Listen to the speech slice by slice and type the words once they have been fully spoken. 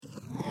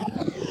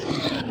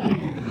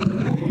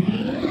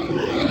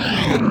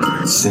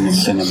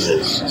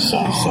Cinemas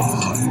Soft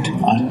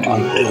Underbelly.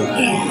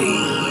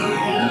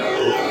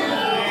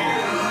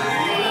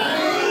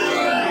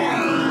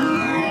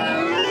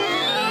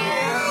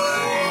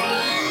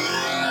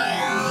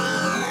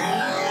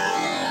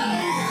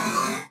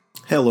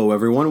 Hello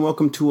everyone,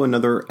 welcome to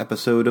another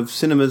episode of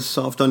Cinema's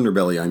Soft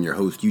Underbelly. I'm your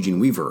host, Eugene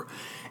Weaver,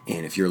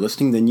 and if you're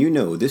listening, then you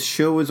know this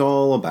show is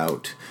all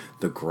about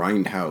the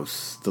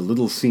grindhouse, the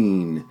little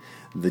scene,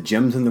 the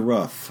gems in the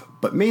rough,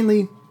 but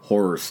mainly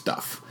horror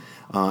stuff.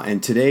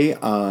 And today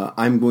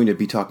I'm going to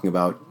be talking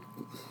about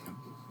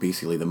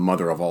basically the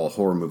mother of all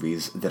horror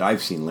movies that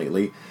I've seen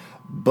lately.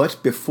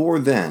 But before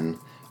then,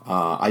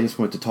 I just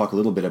wanted to talk a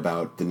little bit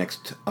about the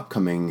next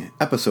upcoming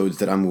episodes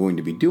that I'm going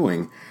to be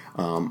doing.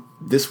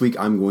 This week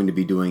I'm going to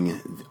be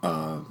doing,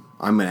 I'm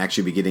going to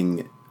actually be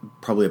getting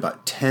probably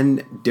about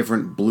 10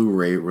 different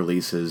Blu-ray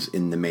releases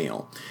in the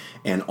mail.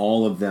 And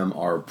all of them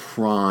are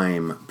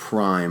prime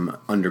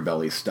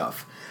underbelly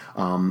stuff.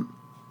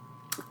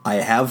 I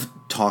have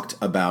talked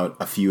about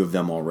a few of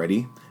them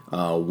already.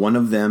 One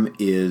of them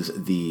is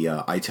the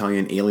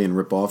Italian alien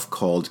ripoff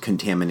called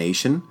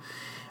Contamination.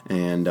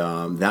 And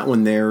that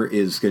one there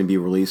is going to be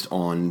released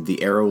on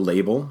the Arrow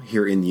label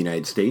here in the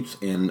United States,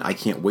 and I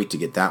can't wait to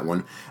get that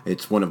one.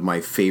 It's one of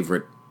my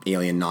favorite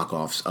alien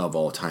knockoffs of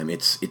all time.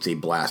 It's a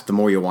blast. The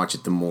more you watch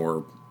it, the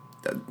more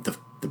the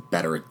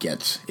better it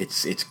gets.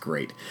 It's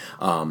great.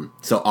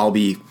 So I'll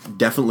be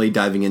definitely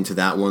diving into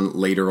that one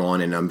later on,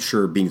 and I'm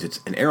sure being it's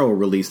an Arrow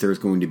release, there's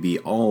going to be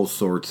all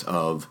sorts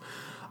of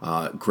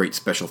great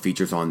special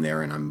features on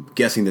there, and I'm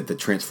guessing that the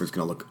transfer is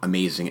going to look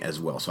amazing as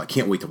well, so I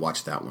can't wait to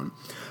watch that one.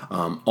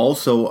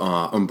 Also,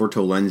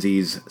 Umberto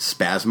Lenzi's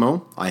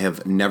Spasmo. I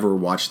have never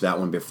watched that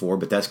one before,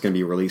 but that's going to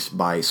be released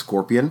by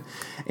Scorpion,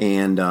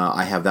 and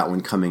I have that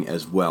one coming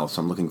as well, so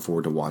I'm looking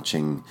forward to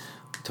watching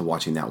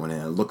that one.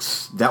 And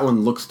that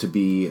one looks to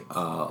be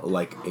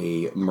like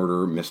a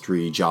murder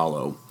mystery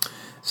giallo.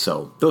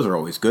 So those are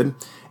always good.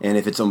 And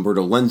if it's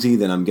Umberto Lenzi,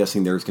 then I'm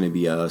guessing there's going to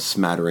be a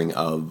smattering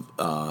of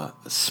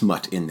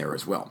smut in there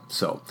as well.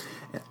 So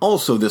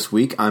also this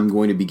week, I'm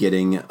going to be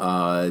getting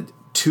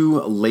two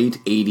late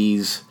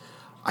 80s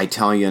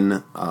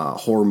Italian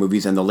horror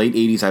movies. And the late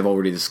 80s, I've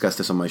already discussed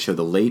this on my show.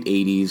 The late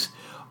 80s,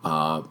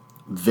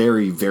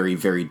 very, very,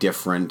 very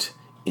different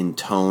in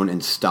tone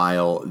and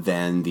style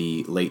than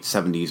the late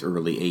 70s,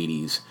 early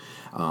 80s.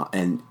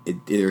 And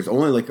there's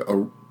only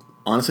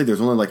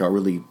there's only a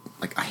really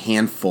a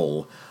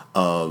handful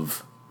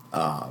of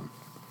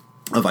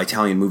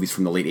Italian movies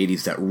from the late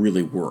 80s that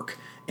really work.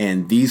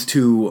 And these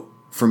two,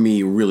 for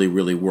me, really,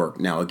 really work.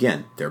 Now,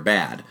 again, they're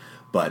bad,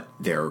 but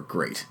they're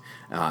great.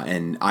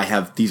 And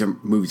these are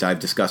movies I've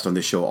discussed on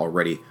this show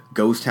already.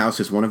 Ghost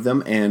House is one of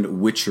them, and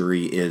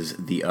Witchery is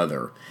the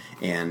other.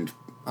 And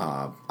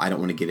I don't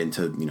want to get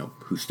into,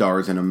 who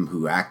stars in them,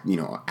 who act,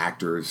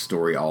 actors,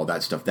 story, all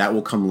that stuff. That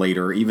will come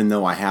later, even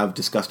though I have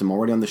discussed them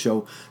already on the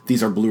show.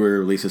 These are Blu-ray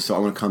releases, so I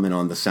want to come in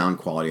on the sound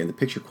quality and the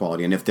picture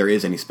quality, and if there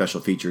is any special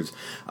features.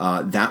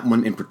 That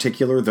one in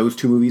particular, those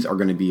two movies are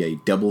going to be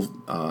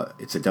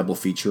it's a double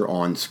feature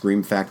on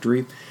Scream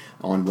Factory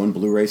on one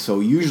Blu-ray, so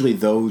usually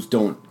those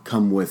don't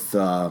come with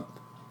a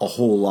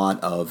whole lot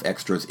of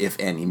extras, if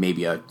any.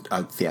 Maybe a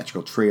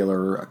theatrical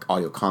trailer,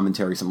 audio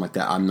commentary, something like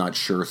that. I'm not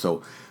sure,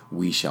 so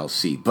we shall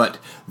see. But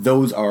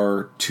those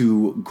are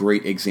two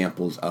great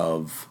examples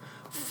of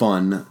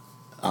fun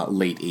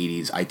late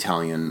 80s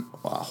Italian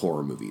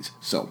horror movies.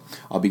 So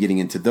I'll be getting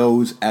into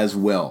those as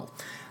well.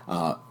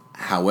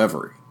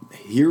 However,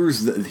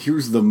 here's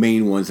the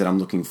main ones that I'm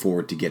looking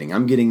forward to getting.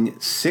 I'm getting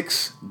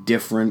 6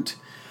 different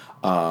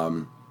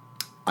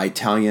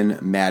Italian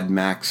Mad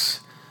Max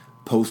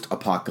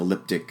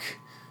post-apocalyptic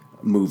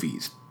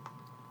movies.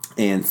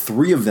 And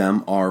 3 of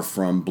them are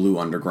from Blue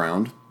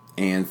Underground,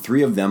 and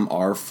 3 of them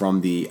are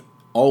from the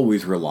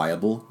always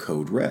reliable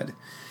Code Red.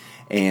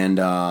 And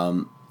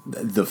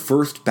the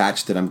first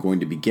batch that I'm going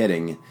to be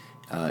getting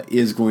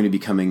is going to be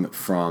coming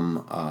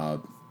from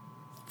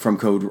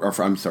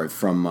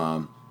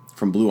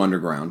Blue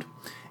Underground,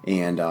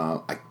 and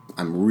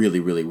I'm really,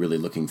 really, really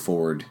looking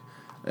forward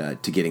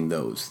to getting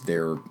those.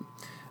 They're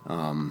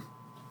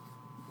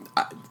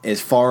as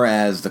far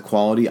as the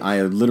quality,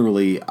 I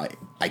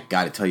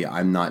got to tell you,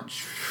 I'm not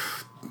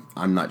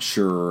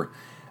sure.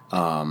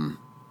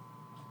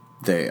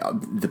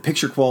 The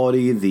picture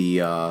quality,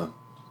 the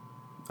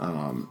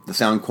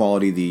sound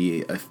quality,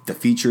 the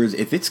features.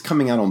 If it's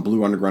coming out on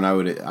Blue Underground,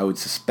 I would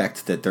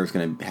suspect that there's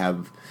going to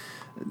have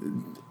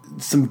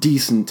some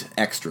decent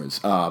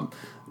extras.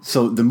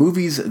 So the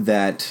movies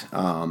that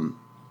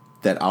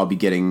I'll be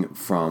getting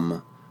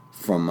from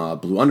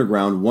Blue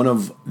Underground, one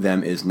of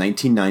them is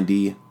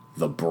 1990,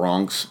 The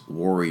Bronx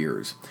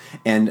Warriors,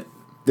 and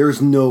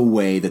there's no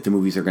way that the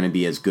movies are going to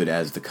be as good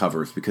as the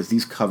covers, because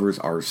these covers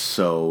are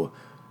so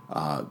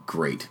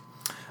great.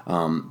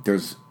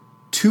 There's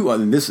 2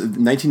 this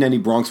 1990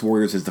 Bronx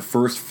Warriors is the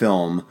first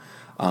film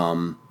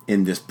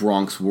in this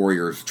Bronx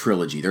Warriors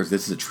trilogy. This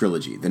is a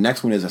trilogy. The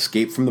next one is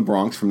Escape from the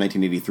Bronx from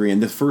 1983,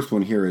 and this first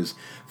one here is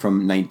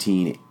from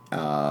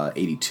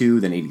 82,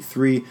 then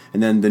 83,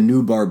 and then The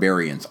New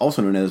Barbarians,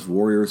 also known as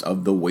Warriors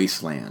of the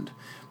Wasteland,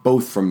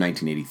 both from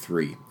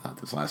 1983,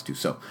 those last two.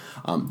 So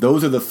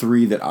those are the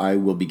three that I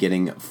will be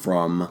getting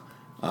from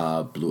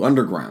Blue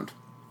Underground.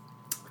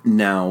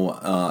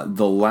 Now,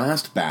 the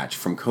last batch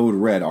from Code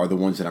Red are the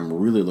ones that I'm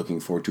really looking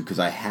forward to, because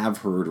I have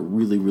heard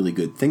really, really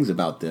good things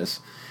about this,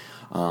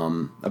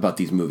 about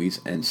these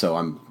movies, and so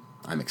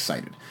I'm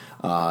excited.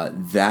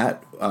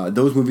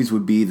 Those movies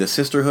would be The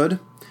Sisterhood,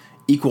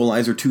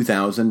 Equalizer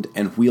 2000,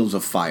 and Wheels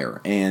of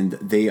Fire, and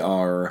they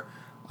are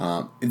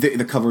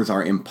the covers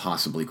are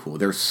impossibly cool.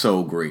 They're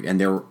so great, and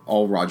they're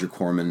all Roger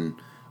Corman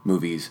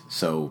movies.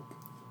 So,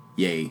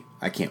 yay!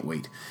 I can't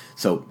wait.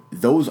 So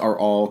those are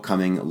all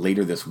coming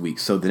later this week.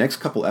 So the next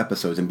couple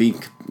episodes,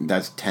 and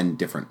that's 10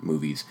 different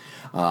movies.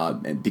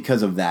 And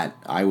because of that,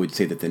 I would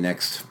say that the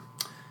next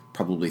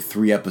probably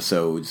 3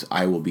 episodes,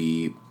 I will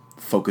be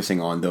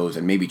focusing on those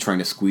and maybe trying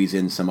to squeeze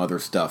in some other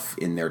stuff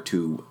in there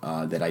too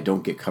that I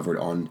don't get covered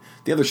on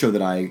the other show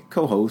that I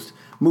co-host,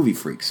 Movie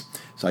Freaks.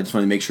 So I just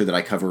want to make sure that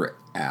I cover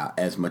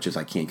as much as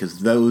I can, because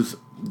those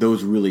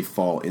really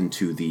fall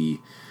into the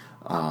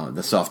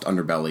soft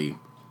underbelly.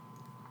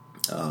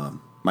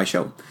 My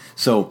show.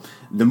 So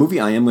the movie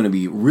I am going to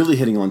be really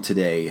hitting on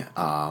today,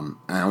 and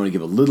I want to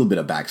give a little bit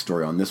of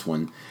backstory on this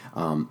one.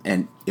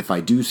 And if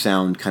I do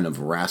sound kind of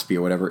raspy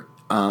or whatever,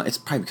 it's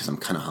probably because I'm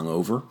kind of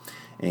hungover,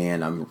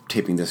 and I'm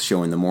taping this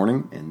show in the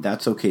morning, and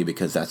that's okay,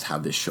 because that's how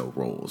this show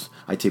rolls.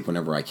 I tape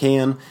whenever I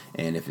can,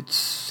 and if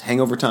it's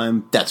hangover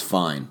time, that's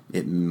fine.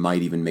 It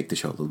might even make the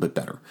show a little bit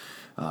better,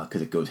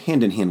 because it goes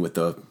hand in hand with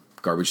the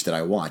garbage that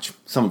I watch,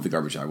 some of the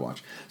garbage I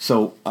watch.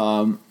 So,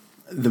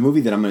 the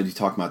movie that I'm going to be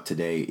talking about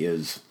today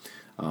is,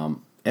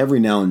 every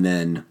now and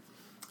then,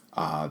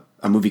 a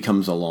movie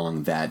comes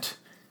along that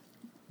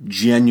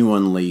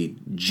genuinely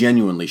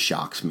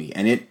shocks me.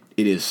 And it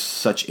is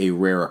such a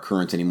rare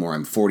occurrence anymore.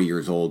 I'm 40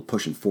 years old,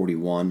 pushing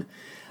 41.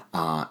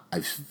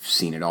 I've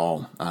seen it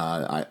all.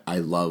 I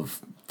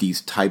love these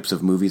types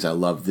of movies. I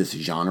love this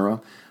genre.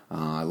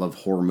 I love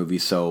horror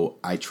movies, so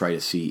I try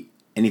to see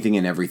anything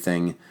and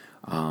everything,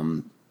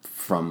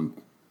 from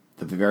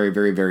the very,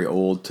 very, very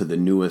old to the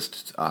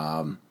newest,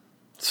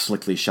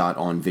 slickly shot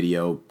on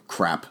video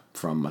crap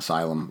from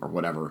Asylum or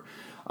whatever.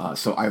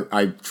 So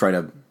I try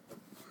to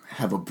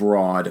have a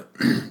broad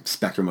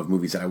spectrum of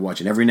movies that I watch,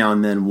 and every now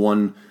and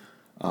then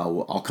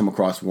I'll come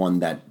across one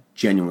that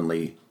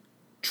genuinely,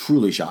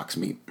 truly shocks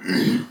me.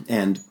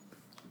 And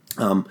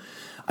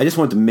I just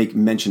wanted to make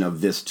mention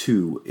of this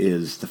too,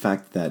 is the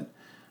fact that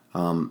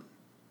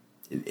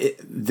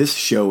this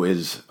show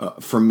is,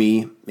 for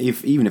me,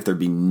 even if there'd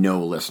be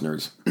no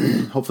listeners,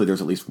 hopefully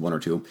there's at least one or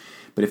two,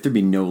 but if there'd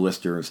be no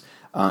listeners,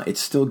 it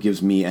still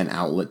gives me an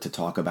outlet to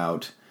talk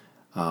about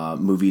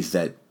movies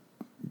that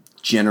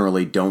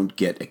generally don't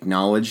get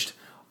acknowledged,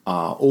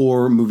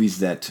 or movies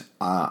that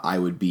I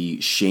would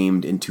be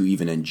shamed into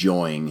even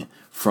enjoying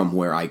from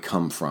where I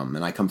come from.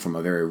 And I come from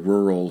a very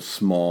rural,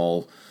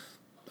 small,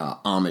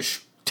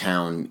 Amish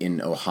town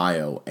in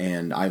Ohio,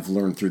 and I've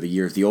learned through the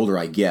years, the older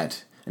I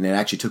get, and it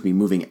actually took me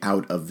moving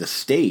out of the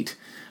state,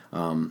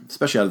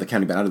 especially out of the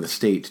county, but out of the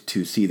state,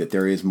 to see that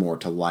there is more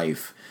to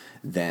life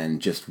than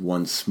just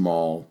one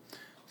small,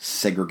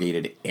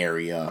 segregated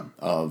area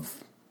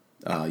of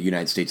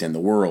United States and the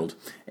world.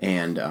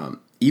 And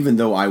even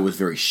though I was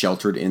very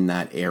sheltered in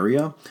that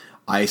area,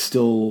 I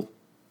still,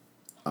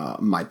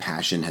 my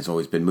passion has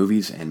always been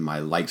movies, and my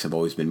likes have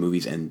always been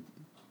movies, and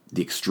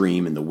the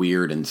extreme and the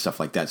weird and stuff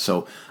like that.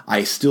 So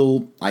I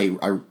still,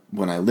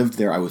 when I lived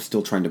there, I was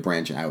still trying to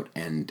branch out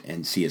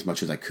and see as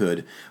much as I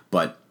could,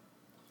 but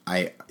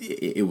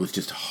it was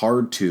just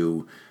hard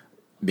to,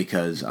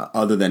 because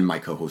other than my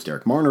co-host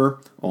Eric Marner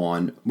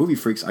on Movie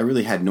Freaks, I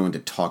really had no one to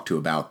talk to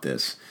about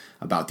these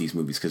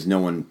movies, because no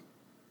one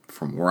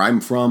from where I'm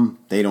from,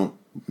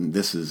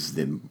 this is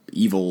the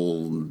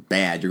evil,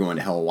 bad, you're going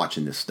to hell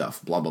watching this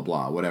stuff, blah, blah,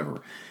 blah,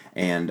 whatever.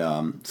 And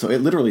so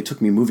it literally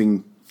took me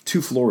moving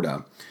to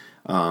Florida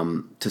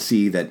to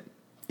see that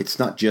it's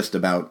not just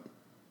about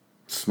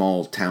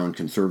small town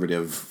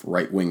conservative,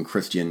 right-wing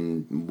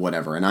Christian,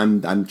 whatever. And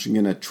I'm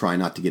going to try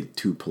not to get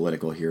too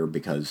political here,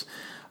 because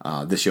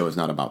this show is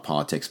not about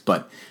politics,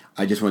 but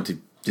I just want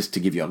to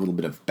give you a little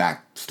bit of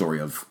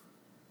backstory of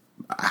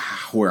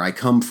where I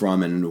come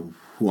from and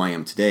who I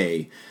am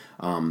today.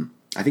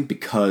 I think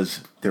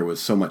because there was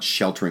so much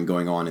sheltering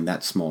going on in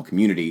that small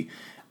community,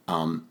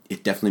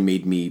 it definitely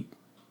made me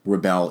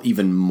rebel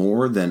even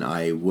more than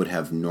I would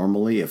have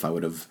normally if I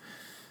would have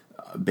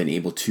been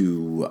able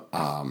to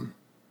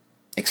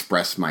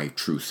express my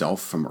true self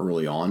from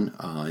early on.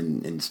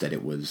 And instead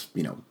it was,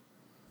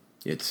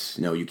 it's,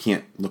 no, you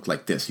can't look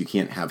like this. You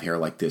can't have hair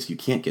like this. You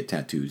can't get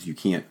tattoos. You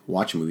can't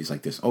watch movies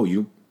like this. Oh,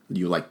 you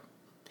like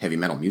heavy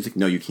metal music?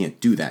 No, you can't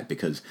do that,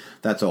 because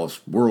that's all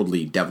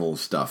worldly devil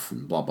stuff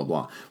and blah, blah,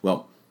 blah.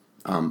 Well,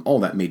 all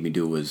that made me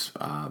do was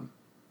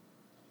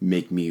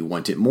make me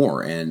want it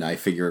more. And I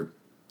figure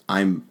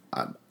I'm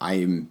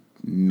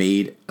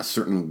made a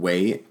certain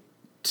way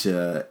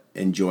to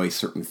enjoy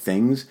certain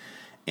things,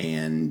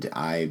 and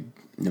I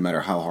no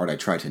matter how hard I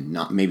try to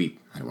not, maybe,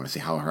 I don't want to say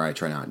how hard I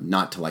try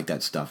not to like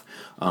that stuff,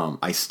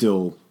 I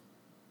still,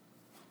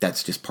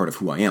 that's just part of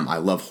who I am. I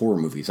love horror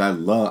movies.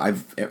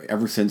 I've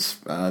ever since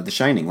The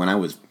Shining, when I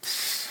was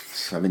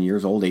 7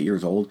 years old, 8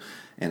 years old,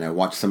 and I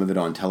watched some of it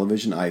on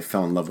television, I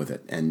fell in love with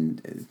it.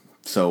 And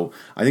so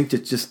I think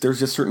that there's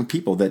just certain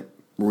people that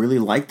really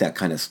like that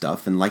kind of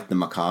stuff and like the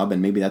macabre,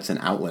 and maybe that's an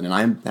outlet, and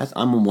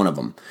I'm one of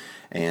them.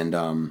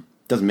 And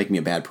doesn't make me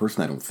a bad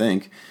person, I don't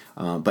think.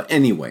 But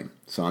anyway,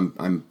 so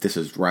this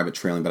is rabbit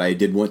trailing, but I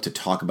did want to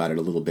talk about it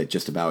a little bit,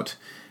 just about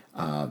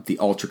the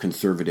ultra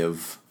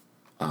conservative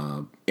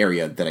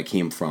area that I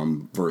came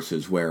from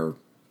versus where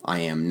I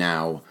am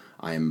now.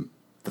 I am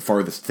the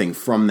farthest thing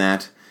from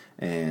that,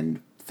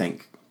 and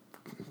thank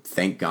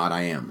God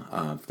I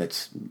am.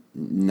 That's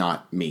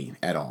not me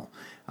at all.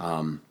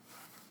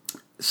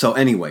 So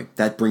anyway,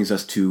 that brings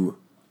us to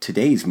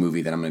today's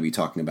movie that I'm going to be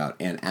talking about.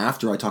 And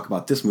after I talk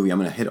about this movie, I'm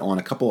going to hit on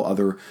a couple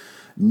other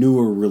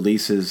newer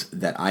releases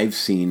that I've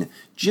seen,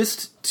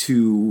 just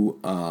to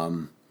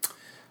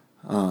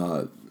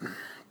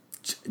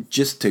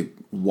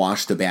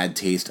wash the bad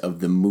taste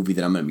of the movie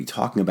that I'm going to be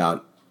talking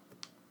about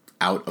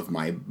out of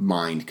my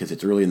mind, because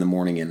it's early in the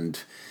morning and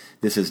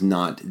this is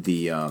not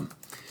the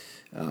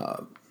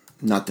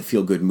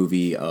feel-good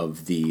movie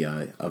of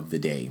the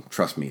day.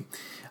 Trust me.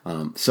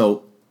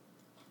 So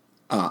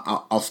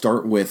I'll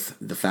start with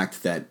the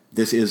fact that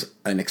this is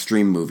an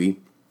extreme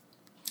movie,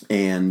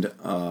 and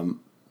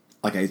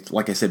like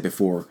I said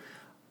before,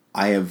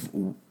 I've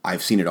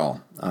seen it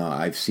all.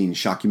 I've seen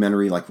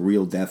shockumentary, like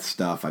real death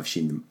stuff. I've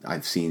seen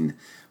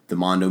the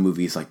Mondo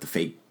movies, like the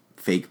fake,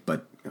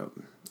 but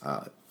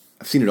I've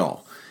seen it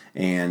all,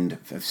 and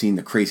I've seen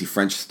the crazy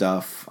French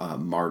stuff.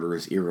 Martyr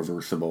is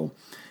Irreversible,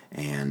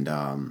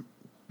 and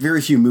very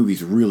few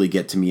movies really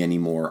get to me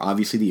anymore.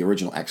 Obviously, the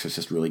original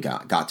Exorcist really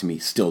got to me,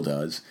 still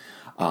does.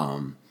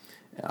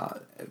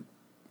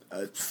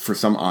 For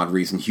some odd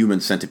reason,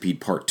 Human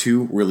Centipede Part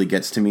 2 really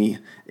gets to me,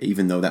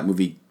 even though that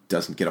movie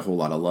doesn't get a whole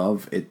lot of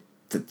love. It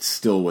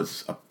still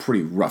was a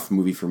pretty rough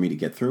movie for me to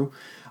get through.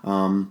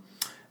 And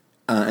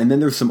then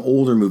there's some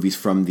older movies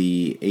from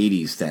the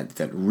 80s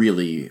that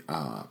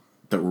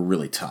were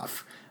really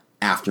tough.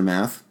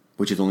 Aftermath,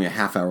 which is only a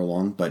half hour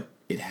long, but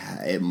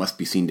it must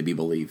be seen to be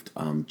believed.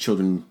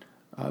 Children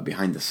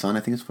Behind the Sun, I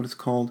think is what it's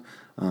called.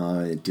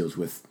 It deals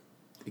with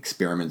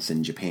experiments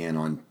in Japan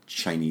on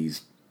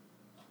Chinese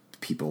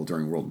people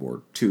during World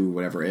War II,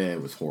 whatever.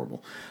 It was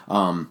horrible.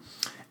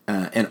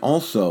 And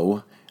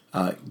also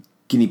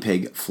Guinea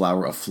Pig,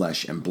 Flower of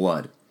Flesh and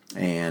Blood.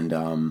 And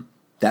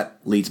that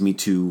leads me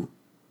to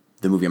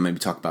the movie I'm going to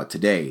be talking about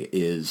today.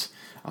 Is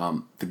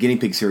the Guinea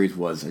Pig series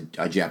was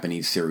a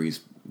Japanese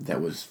series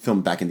that was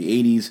filmed back in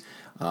the 80s.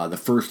 The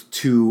first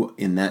two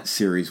in that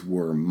series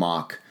were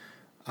mock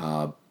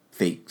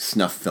fake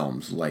snuff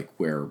films, like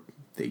where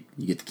you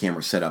get the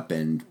camera set up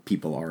and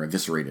people are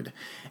eviscerated.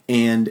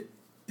 And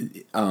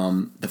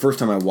the first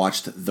time I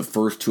watched the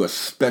first two,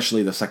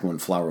 especially the second one,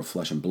 Flower of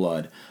Flesh and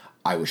Blood,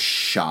 I was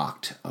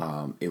shocked.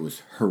 It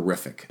was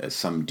horrific. As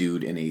some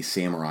dude in a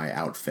samurai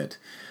outfit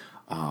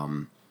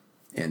and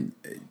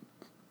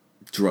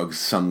drugs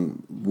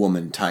some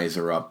woman, ties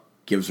her up,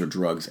 gives her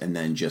drugs, and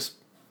then just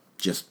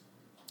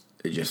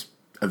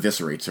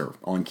eviscerates her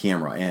on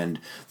camera. And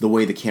the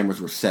way the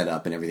cameras were set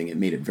up and everything, it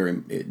made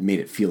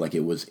it feel like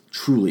it was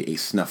truly a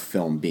snuff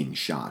film being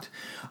shot.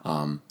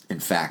 In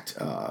fact,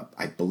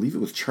 I believe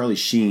it was Charlie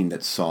Sheen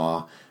that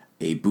saw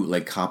a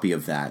bootleg copy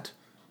of that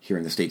here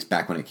in the States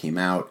back when it came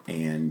out,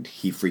 and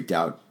he freaked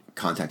out,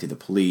 contacted the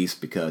police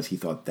because he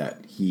thought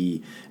that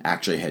he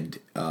actually had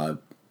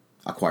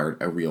acquired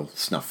a real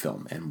snuff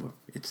film, and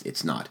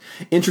it's not.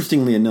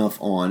 Interestingly enough,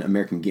 on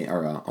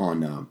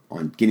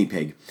on Guinea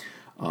Pig,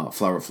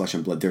 Flower of Flesh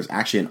and Blood, there's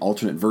actually an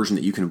alternate version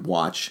that you can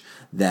watch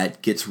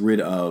that gets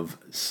rid of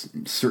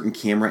certain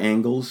camera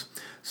angles,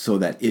 so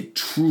that it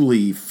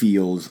truly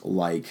feels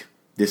like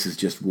this is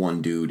just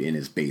one dude in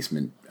his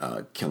basement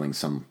killing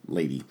some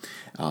lady.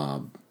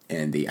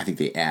 And I think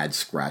they add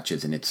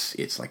scratches, and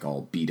it's like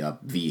all beat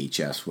up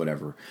VHS,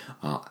 whatever.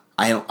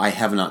 I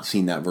have not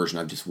seen that version.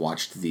 I've just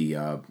watched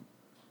the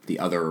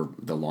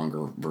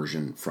longer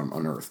version from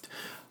Unearthed.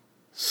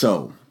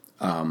 So,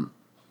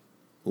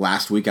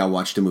 last week I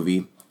watched a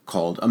movie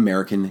called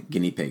American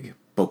Guinea Pig,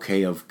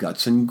 Bouquet of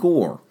Guts and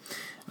Gore.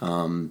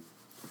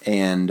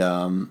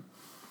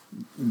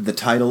 The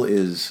title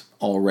is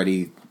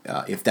already,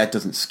 if that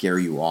doesn't scare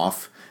you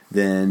off,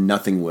 then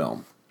nothing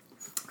will.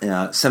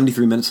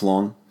 73 minutes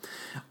long.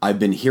 I've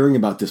been hearing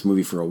about this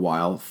movie for a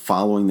while,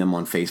 following them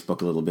on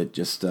Facebook a little bit,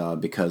 just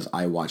because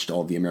I watched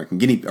all the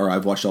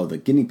I've watched all the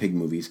Guinea Pig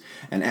movies,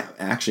 and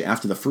actually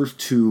after the first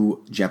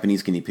two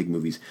Japanese Guinea Pig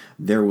movies,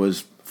 there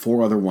was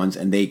 4 other ones,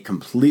 and they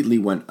completely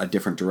went a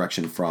different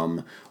direction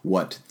from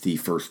what the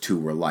first two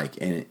were like,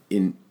 and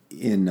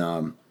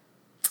in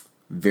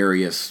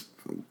various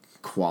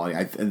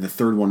quality. The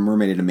third one,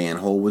 Mermaid in a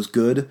Manhole, was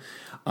good,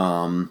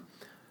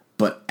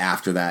 but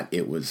after that,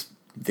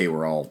 they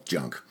were all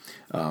junk.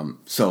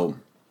 So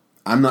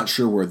I'm not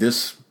sure where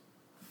this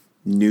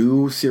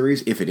new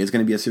series, if it is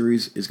going to be a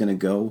series, is going to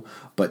go.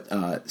 But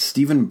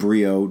Stephen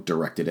Brio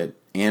directed it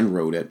and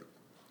wrote it.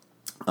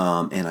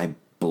 And I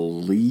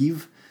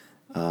believe,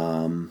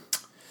 looking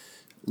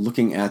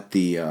at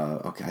the,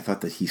 okay, I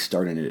thought that he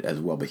starred in it as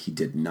well, but he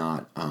did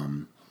not.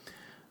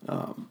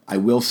 I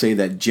will say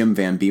that Jim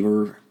Van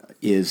Bieber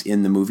is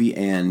in the movie,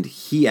 and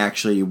he's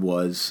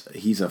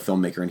a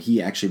filmmaker, and he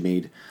actually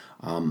made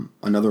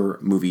another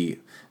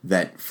movie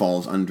that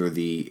falls under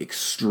the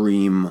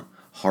extreme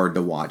hard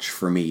to watch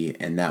for me,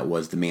 and that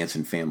was The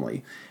Manson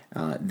Family.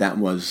 That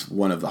was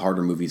one of the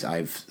harder movies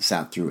I've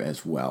sat through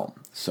as well.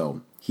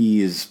 So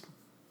he has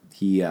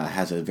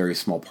a very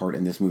small part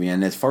in this movie,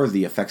 and as far as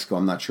the effects go,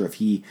 I'm not sure if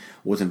he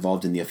was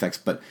involved in the effects,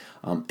 but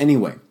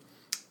anyway,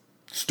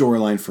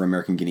 storyline for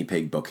American Guinea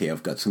Pig, Bouquet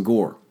of Guts and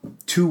Gore.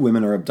 2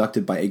 women are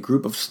abducted by a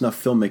group of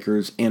snuff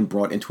filmmakers and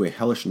brought into a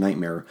hellish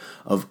nightmare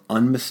of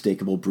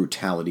unmistakable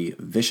brutality,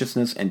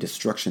 viciousness, and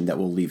destruction that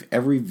will leave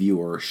every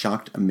viewer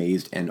shocked,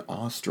 amazed, and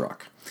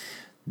awestruck.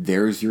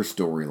 There's your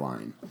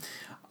storyline.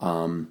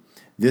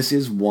 This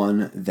is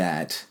one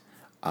that,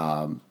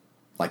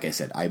 like I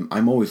said,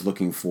 I'm always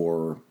looking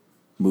for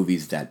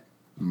movies that,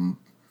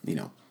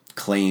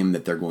 claim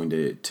that they're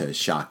going to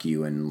shock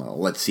you, and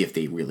let's see if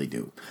they really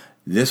do.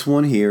 This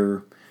one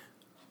here,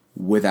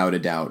 without a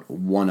doubt,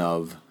 one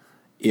of,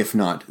 if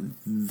not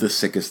the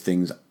sickest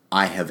things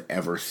I have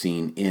ever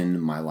seen in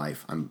my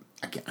life. I'm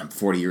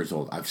 40 years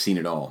old. I've seen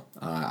it all.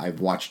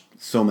 I've watched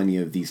so many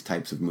of these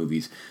types of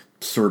movies.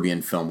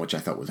 Serbian film, which I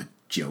thought was a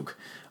joke.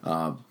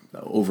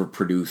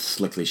 Overproduced,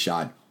 slickly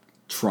shot,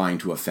 trying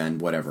to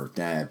offend, whatever.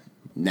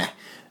 Nah.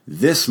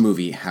 This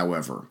movie,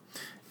 however,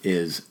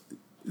 is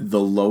the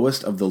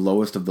lowest of the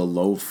lowest of the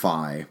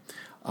lo-fi.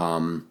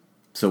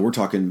 So we're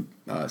talking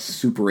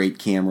Super 8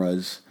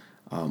 cameras,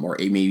 or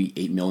maybe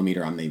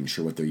 8mm. I'm not even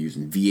sure what they're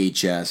using.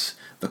 VHS.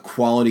 The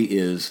quality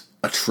is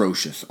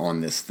atrocious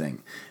on this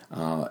thing.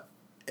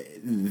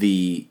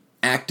 The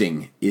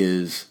acting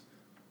is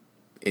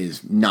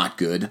not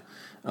good,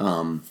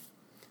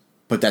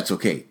 but that's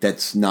okay.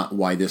 That's not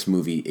why this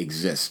movie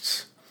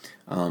exists.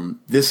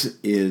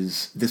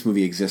 This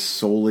movie exists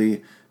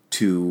solely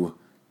to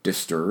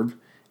disturb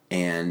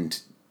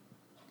and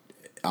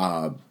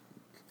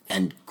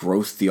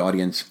gross the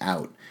audience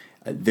out.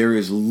 There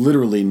is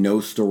literally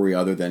no story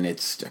other than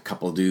it's a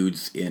couple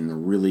dudes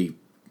in really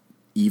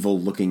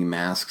evil-looking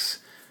masks,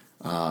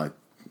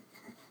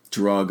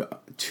 drug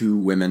 2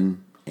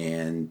 women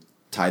and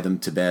tie them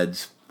to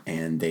beds,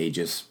 and they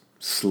just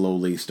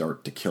slowly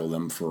start to kill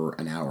them for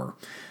an hour.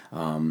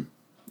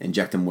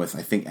 Inject them with,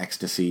 I think,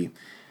 ecstasy.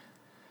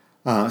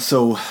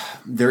 So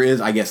there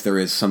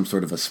is some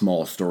sort of a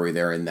small story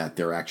there in that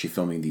they're actually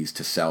filming these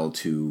to sell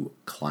to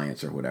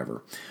clients or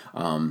whatever.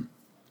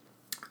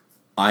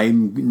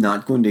 I'm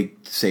not going to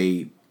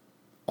say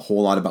a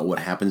whole lot about what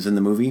happens in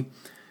the movie,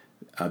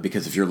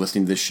 because if you're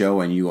listening to this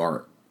show and you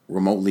are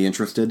remotely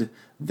interested,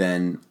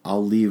 then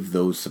I'll leave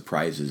those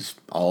surprises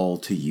all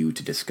to you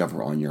to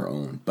discover on your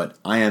own. But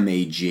I am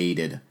a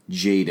jaded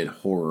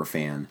horror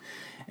fan,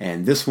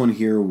 and this one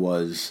here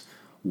was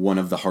one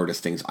of the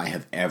hardest things I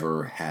have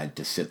ever had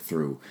to sit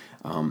through.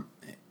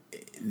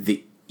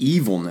 The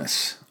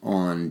evilness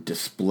on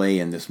display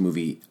in this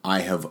movie I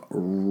have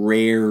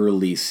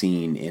rarely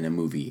seen in a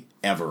movie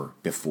ever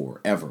before.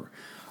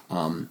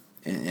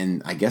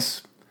 And I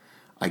guess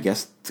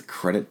the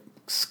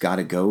credit's got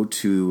to go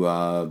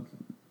to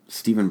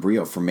Stephen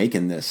Brio for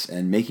making this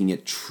and making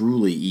it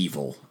truly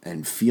evil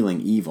and feeling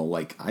evil.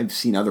 Like I've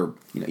seen other,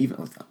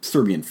 even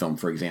Serbian film,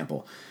 for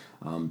example.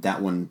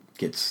 That one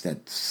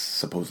that's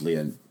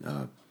supposedly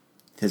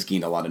has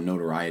gained a lot of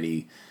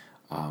notoriety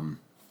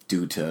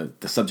due to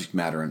the subject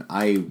matter, and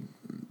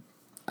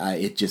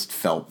it just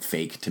felt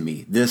fake to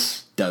me.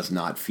 This does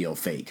not feel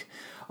fake.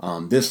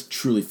 This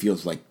truly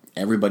feels like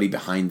everybody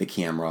behind the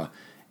camera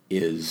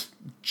is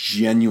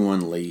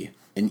genuinely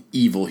an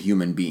evil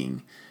human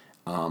being.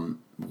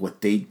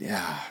 What they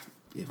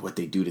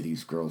do to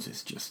these girls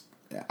is just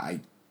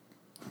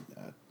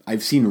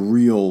I've seen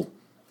real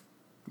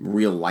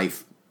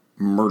life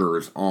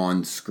murders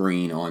on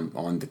screen,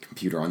 on the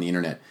computer, on the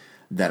internet,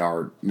 that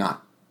are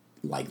not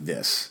like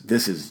this.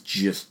 This is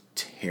just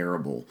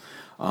terrible.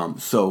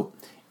 So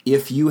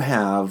if you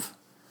have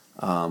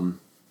any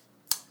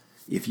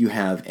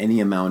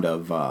amount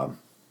of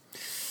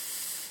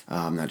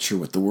I'm not sure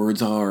what the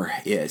words are,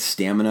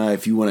 stamina,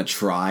 if you want to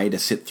try to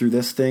sit through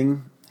this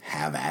thing,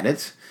 have at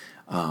it.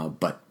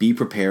 But be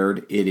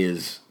prepared. It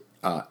is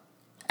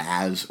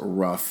as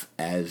rough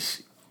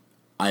as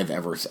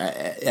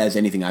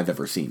anything I've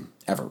ever seen,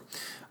 ever.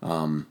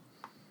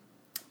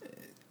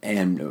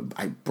 And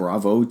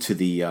bravo to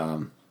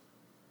the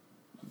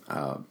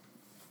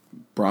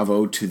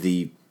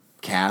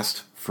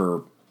cast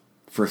for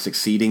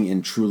succeeding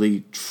in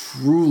truly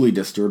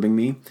disturbing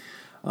me.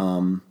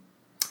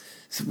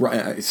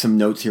 Some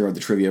notes here of the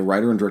trivia.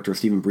 Writer and director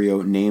Stephen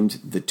Brio named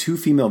the 2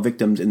 female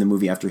victims in the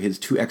movie after his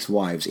 2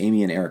 ex-wives,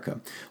 Amy and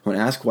Erica. When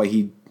asked why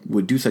he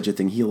would do such a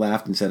thing, he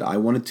laughed and said, "I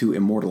wanted to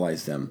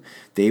immortalize them.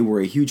 They were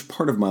a huge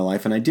part of my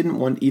life, and I didn't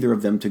want either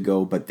of them to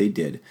go, but they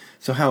did.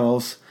 So how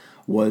else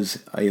was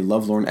a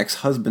lovelorn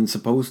ex-husband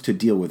supposed to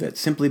deal with it?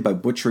 Simply by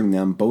butchering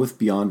them both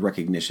beyond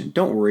recognition.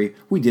 Don't worry,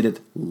 we did it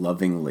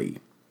lovingly."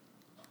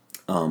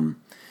 I'm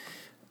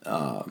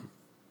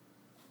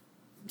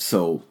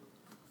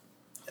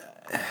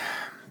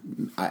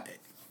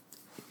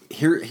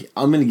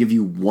going to give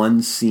you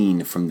one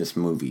scene from this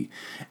movie,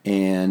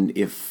 and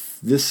if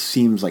this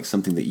seems like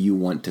something that you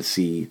want to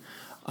see,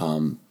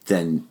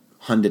 then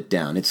hunt it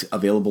down. It's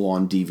available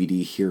on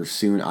DVD here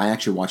soon. I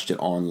actually watched it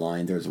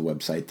online. There's a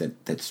website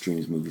that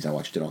streams movies. I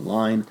watched it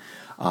online.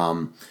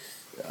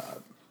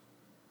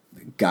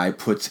 Guy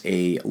puts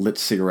a lit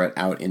cigarette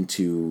out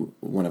into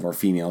one of our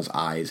female's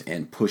eyes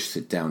and pushes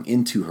it down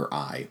into her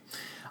eye,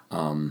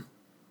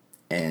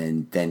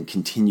 and then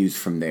continues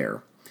from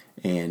there.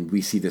 And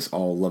we see this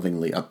all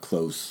lovingly up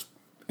close.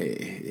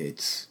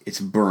 It's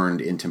burned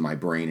into my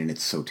brain, and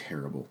it's so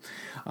terrible.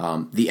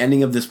 The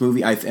ending of this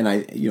movie, I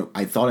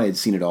thought I had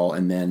seen it all,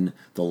 and then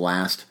the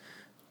last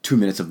 2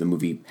 minutes of the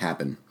movie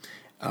happened,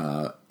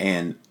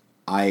 and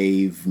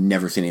I've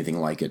never seen anything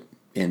like it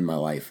in my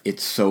life.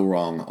 It's so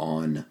wrong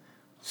on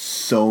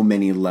so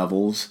many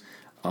levels,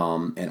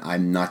 and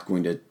I'm not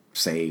going to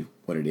say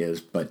what it is,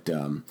 but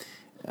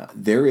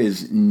there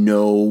is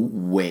no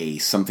way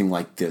something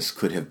like this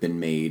could have been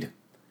made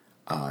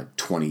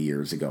 20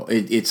 years ago.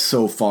 It's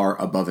so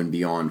far above and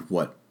beyond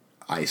what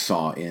I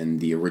saw in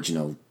the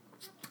original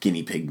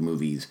guinea pig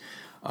movies.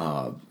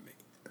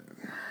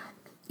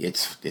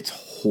 It's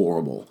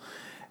horrible.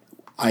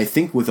 I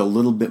think with a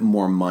little bit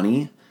more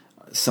money,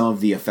 some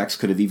of the effects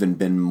could have even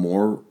been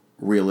more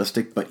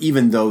realistic. But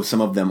even though some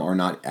of them are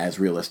not as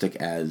realistic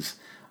as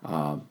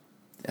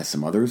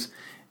some others,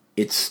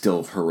 it's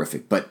still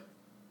horrific. But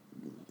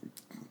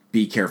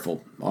be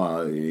careful.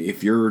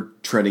 If you're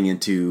treading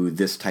into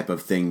this type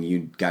of thing,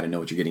 you got to know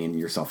what you're getting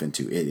yourself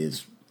into. It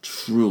is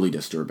truly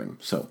disturbing.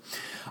 So,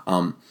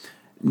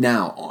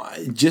 now,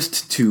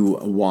 just to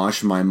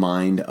wash my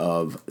mind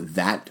of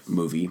that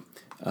movie,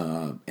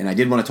 and I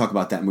did want to talk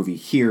about that movie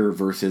here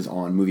versus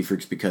on Movie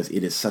Freaks because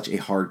it is such a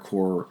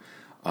hardcore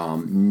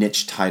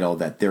niche title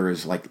that there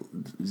is like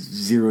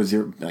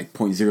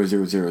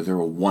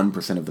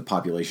 0.00001% of the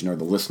population or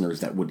the listeners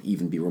that would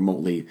even be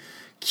remotely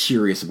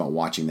curious about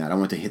watching that. I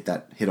want to hit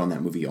on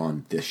that movie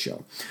on this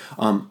show.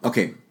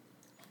 Okay,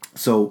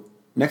 so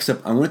next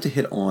up, I wanted to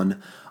hit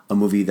on a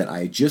movie that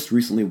I just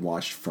recently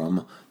watched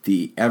from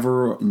the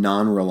ever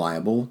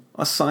non-reliable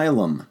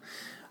Asylum,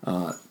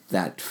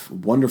 that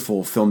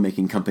wonderful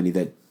filmmaking company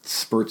that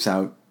spurts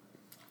out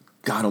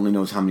God only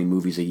knows how many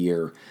movies a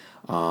year,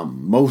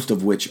 most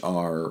of which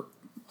are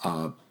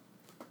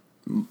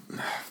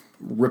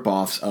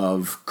rip-offs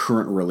of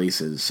current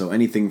releases. So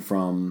anything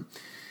from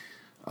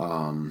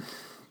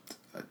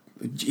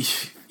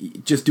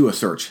just do a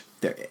search.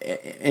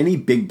 Any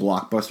big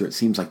blockbuster, it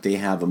seems like they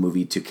have a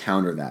movie to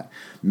counter that.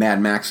 Mad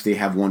Max, they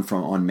have one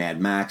on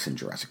Mad Max and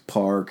Jurassic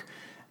Park,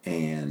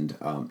 and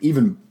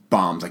even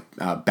bombs like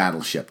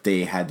Battleship.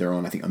 They had their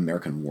own, I think,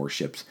 American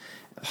warships.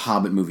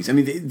 Hobbit movies. I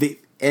mean,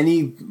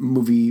 any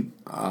movie,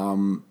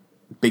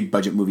 big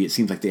budget movie, it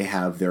seems like they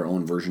have their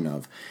own version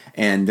of,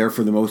 and they're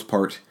for the most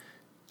part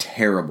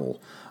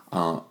terrible.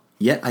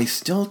 Yet I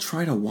still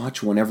try to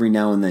watch one every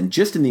now and then,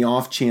 just in the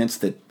off chance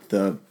that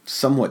the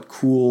somewhat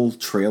cool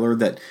trailer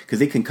because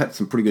they can cut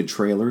some pretty good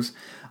trailers,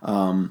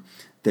 that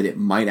it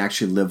might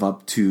actually live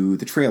up to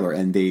the trailer,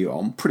 and they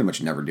pretty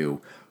much never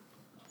do.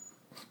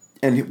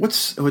 And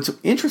what's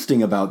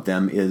interesting about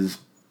them is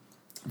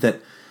that,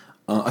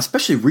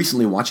 especially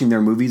recently watching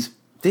their movies,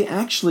 they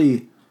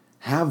actually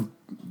have,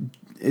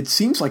 it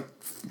seems like,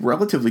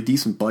 relatively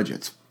decent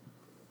budgets.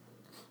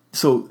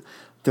 So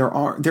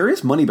there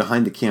is money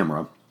behind the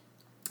camera,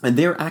 and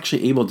they're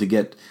actually able to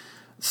get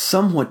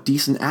somewhat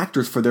decent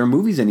actors for their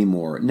movies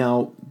anymore.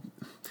 Now,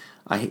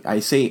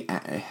 I say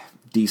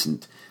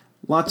decent.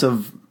 Lots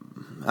of,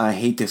 I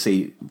hate to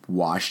say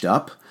washed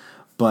up,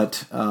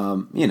 but,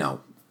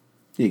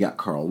 you got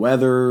Carl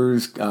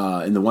Weathers,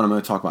 and the one I'm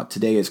going to talk about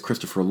today is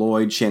Christopher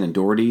Lloyd, Shannon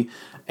Doherty.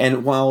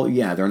 And while,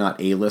 they're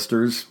not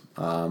A-listers,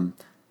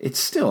 it's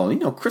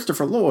still,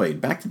 Christopher Lloyd,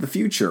 Back to the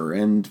Future,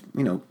 and,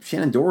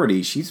 Shannon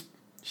Doherty,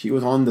 she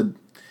was on the,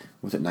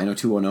 was it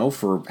 90210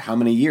 for how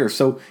many years?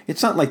 So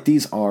it's not like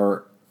these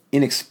are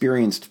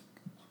inexperienced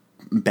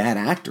bad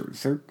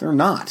actors. They're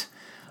not.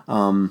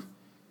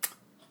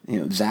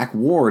 Zach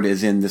Ward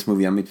is in this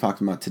movie I'm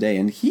talking about today,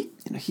 and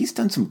he's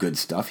done some good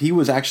stuff. He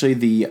was actually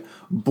the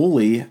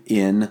bully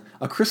in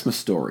A Christmas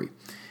Story,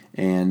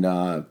 and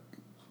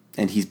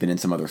he's been in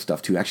some other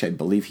stuff too. Actually, I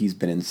believe he's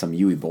been in some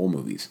Uwe Boll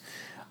movies.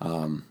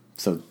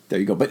 So there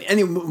you go. But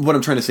anyway, what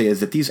I'm trying to say is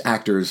that these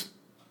actors,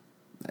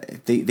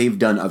 they've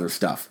done other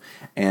stuff,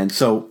 and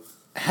so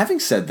having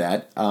said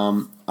that,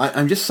 I'm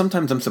just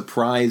sometimes I'm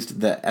surprised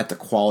that at the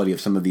quality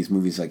of some of these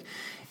movies. Like,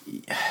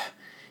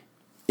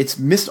 it's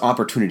missed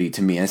opportunity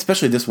to me, and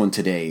especially this one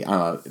today.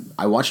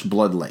 I watched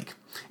Blood Lake,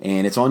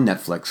 and it's on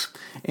Netflix,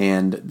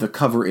 and the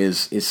cover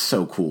is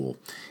so cool.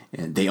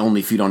 and they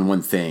only feed on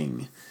one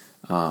thing.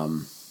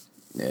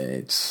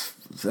 It's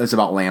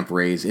about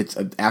lampreys. It's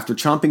after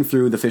chomping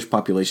through the fish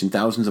population,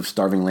 thousands of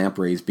starving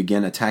lampreys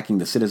begin attacking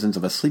the citizens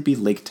of a sleepy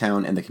lake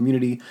town, and the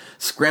community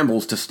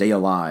scrambles to stay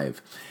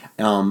alive.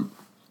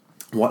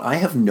 What I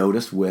have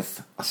noticed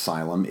with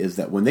Asylum is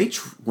that when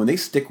they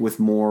stick with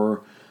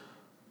more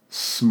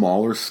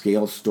smaller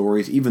scale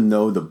stories, even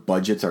though the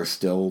budgets are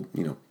still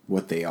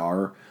what they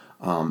are,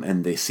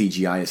 and the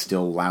CGI is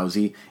still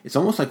lousy, it's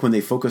almost like when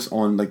they focus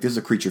on, like, this is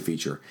a creature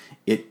feature,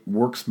 it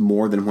works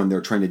more than when they're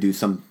trying to do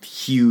some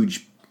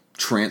huge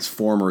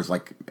Transformers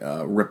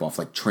ripoff,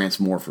 like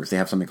Transmorphers. They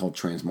have something called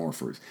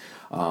Transmorphers,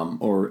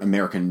 or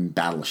American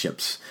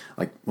Battleships.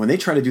 Like when they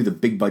try to do the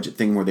big budget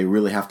thing where they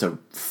really have to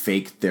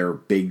fake their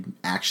big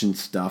action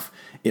stuff,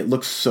 it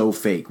looks so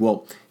fake.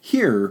 Well,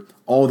 here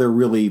all they're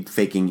really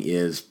faking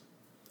is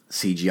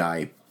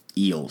CGI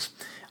eels,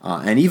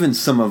 and even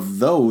some of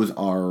those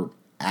are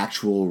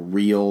actual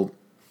real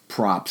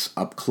props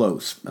up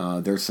close.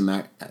 There's some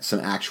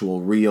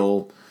actual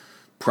real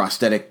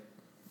prosthetic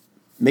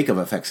makeup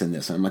effects in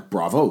this. And I'm like,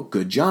 bravo,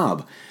 good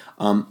job.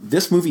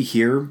 This movie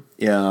here,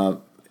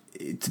 the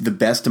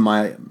best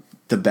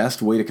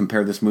way to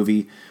compare this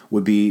movie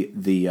would be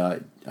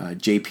the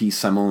J.P.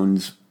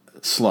 Simon's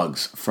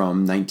Slugs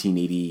from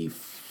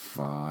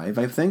 1985,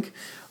 I think,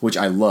 which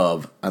I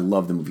love. I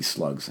love the movie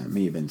Slugs. It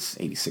may have been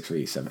 86 or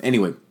 87.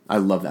 Anyway, I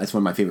love that. That's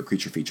one of my favorite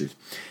creature features.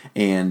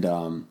 And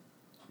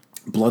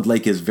Blood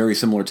Lake is very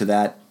similar to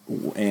that.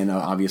 And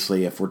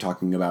obviously, if we're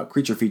talking about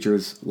creature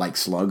features like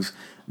Slugs,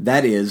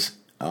 that is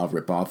a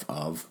ripoff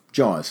of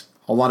Jaws.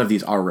 A lot of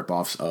these are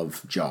ripoffs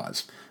of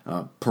Jaws.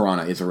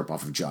 Piranha is a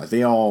ripoff of Jaws.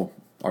 They all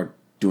are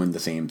doing the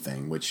same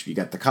thing, which you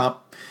got the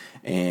cop,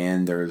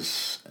 and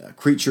there's a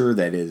creature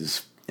that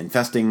is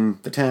infesting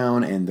the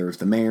town, and there's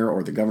the mayor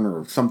or the governor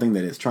or something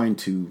that is trying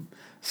to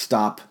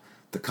stop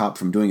the cop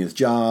from doing his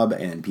job,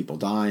 and people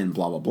die, and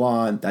blah, blah,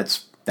 blah. And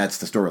that's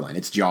the storyline.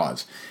 It's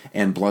Jaws.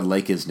 And Blood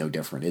Lake is no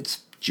different.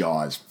 It's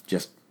Jaws,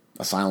 just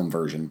Asylum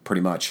version,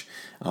 pretty much.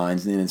 And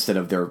then instead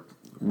of their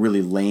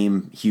really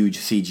lame, huge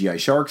CGI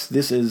sharks,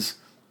 this is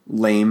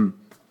lame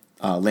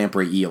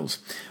lamprey eels.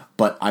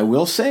 But I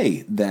will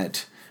say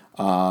that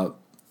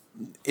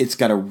it's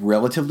got a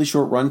relatively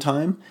short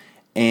runtime,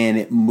 and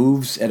it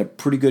moves at a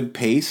pretty good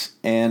pace,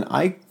 and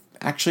I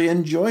actually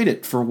enjoyed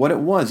it for what it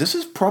was. This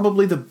is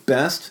probably the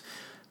best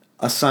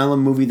Asylum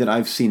movie that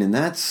I've seen, and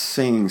that's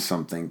saying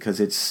something, because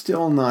it's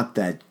still not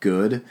that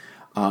good,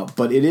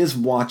 but it is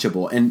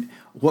watchable. And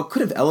what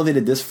could have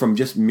elevated this from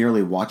just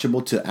merely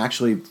watchable to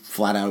actually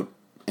flat out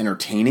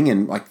entertaining,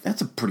 and like,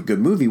 that's a pretty good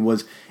movie,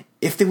 was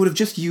if they would have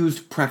just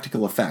used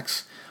practical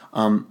effects.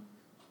 And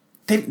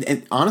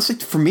honestly,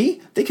 for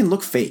me, they can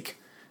look fake.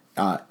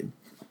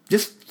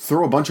 Just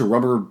throw a bunch of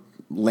rubber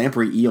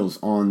lamprey eels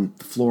on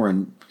the floor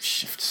and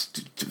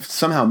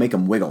somehow make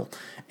them wiggle,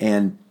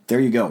 and there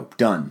you go,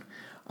 done.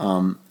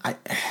 I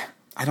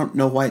don't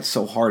know why it's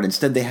so hard.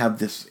 Instead, they have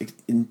this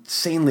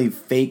insanely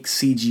fake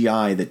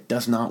CGI that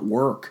does not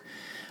work.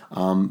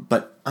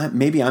 But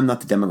maybe I'm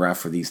not the demographic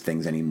for these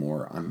things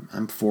anymore.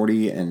 I'm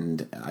 40,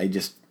 and I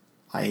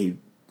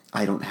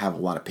don't have a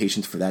lot of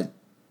patience for that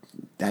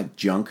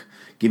junk.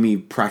 Give me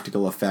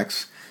practical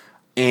effects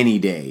any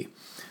day,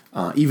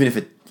 even if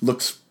it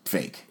looks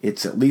fake.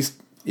 It's at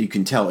least, you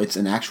can tell it's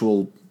an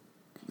actual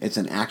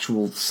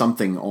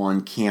something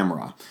on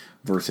camera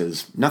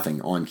versus nothing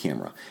on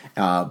camera.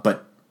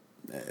 But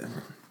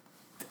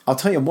I'll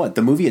tell you what,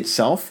 the movie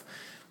itself,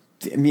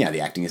 yeah,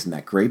 the acting isn't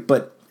that great,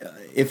 but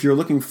if you're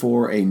looking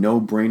for a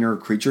no-brainer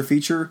creature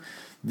feature,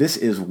 this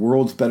is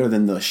worlds better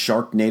than the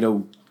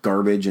Sharknado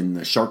garbage and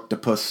the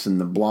Sharktopus and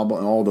the blah blah,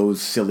 all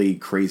those silly,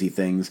 crazy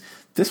things.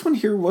 This one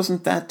here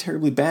wasn't that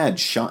terribly bad.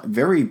 Shot,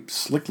 very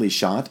slickly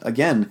shot.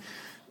 Again,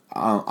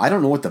 I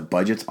don't know what the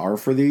budgets are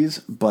for these,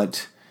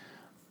 but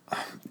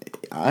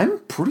I'm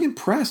pretty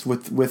impressed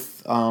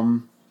with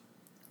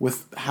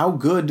how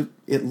good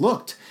it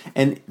looked.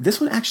 And this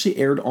one actually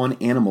aired on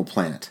Animal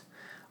Planet.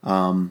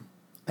 An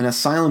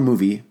Asylum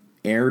movie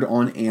aired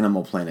on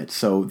Animal Planet.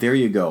 So there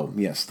you go.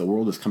 Yes, the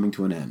world is coming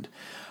to an end.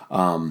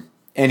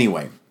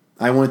 Anyway,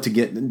 I wanted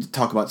to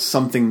talk about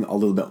something a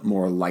little bit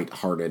more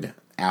lighthearted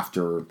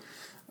after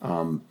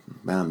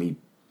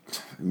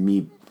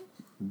me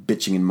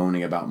bitching and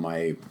moaning about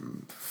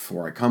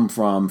where I come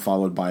from,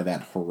 followed by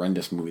that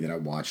horrendous movie that I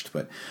watched.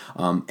 But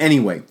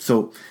anyway,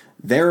 so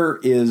there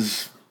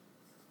is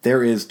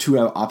two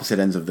opposite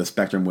ends of the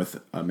spectrum with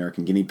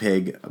American Guinea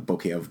Pig, A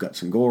Bouquet of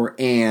Guts and Gore,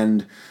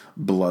 and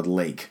Blood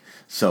Lake.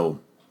 So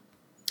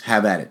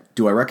have at it.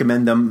 Do I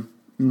recommend them?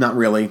 Not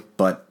really,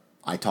 but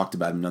I talked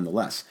about them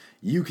nonetheless.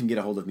 You can get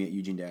a hold of me at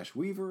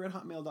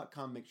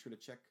eugene-weaver@hotmail.com. Make sure to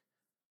check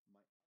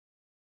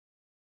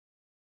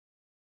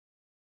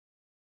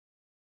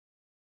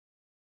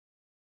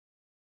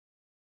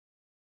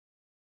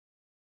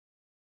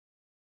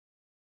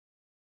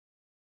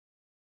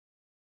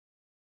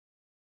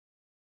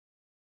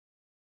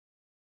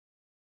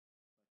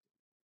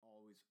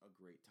always a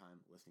great time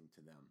listening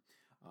to them.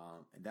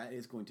 That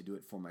is going to do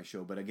it for my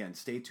show. But again,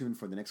 stay tuned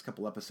for the next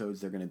couple episodes.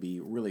 They're going to be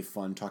really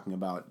fun, talking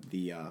about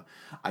the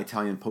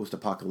Italian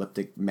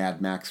post-apocalyptic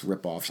Mad Max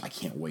ripoffs. I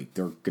can't wait.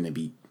 They're going to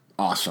be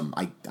awesome.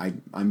 I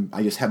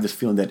just have this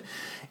feeling that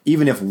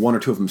even if one or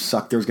two of them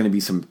suck, there's going to be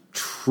some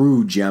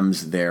true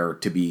gems there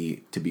to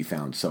be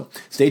found. So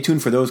stay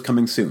tuned for those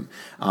coming soon.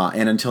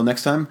 And until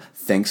next time,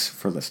 thanks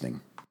for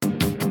listening.